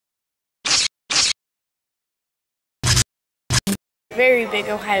Very big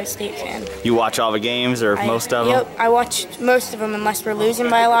Ohio State fan. You watch all the games or most of them? Yep, I watch most of them unless we're losing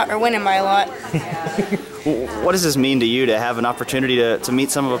by a lot or winning by a lot. What does this mean to you to have an opportunity to meet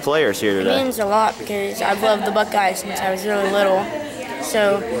some of the players here today? It means a lot because I've loved the Buckeyes since I was really little,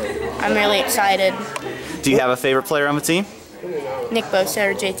 so I'm really excited. Do you have a favorite player on the team? Nick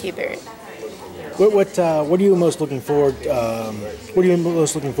Bosa or JT Barrett. What are you most looking forward? What are you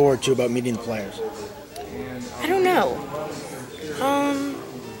most looking forward to about meeting the players? I don't know. I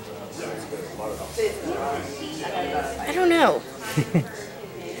don't know.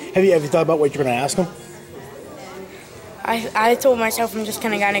 Have you thought about what you're going to ask them? I told myself I'm just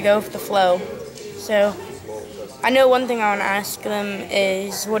kind of going to go with the flow. So I know one thing I want to ask them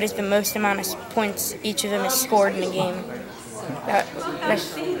is what is the most amount of points each of them has scored in a game.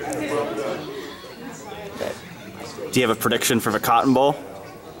 Do you have a prediction for the Cotton Bowl?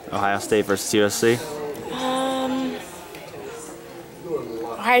 Ohio State versus USC?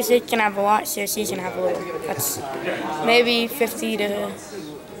 Ohio State can have a lot, CSC can have a little. That's maybe 50 to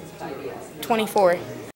 24.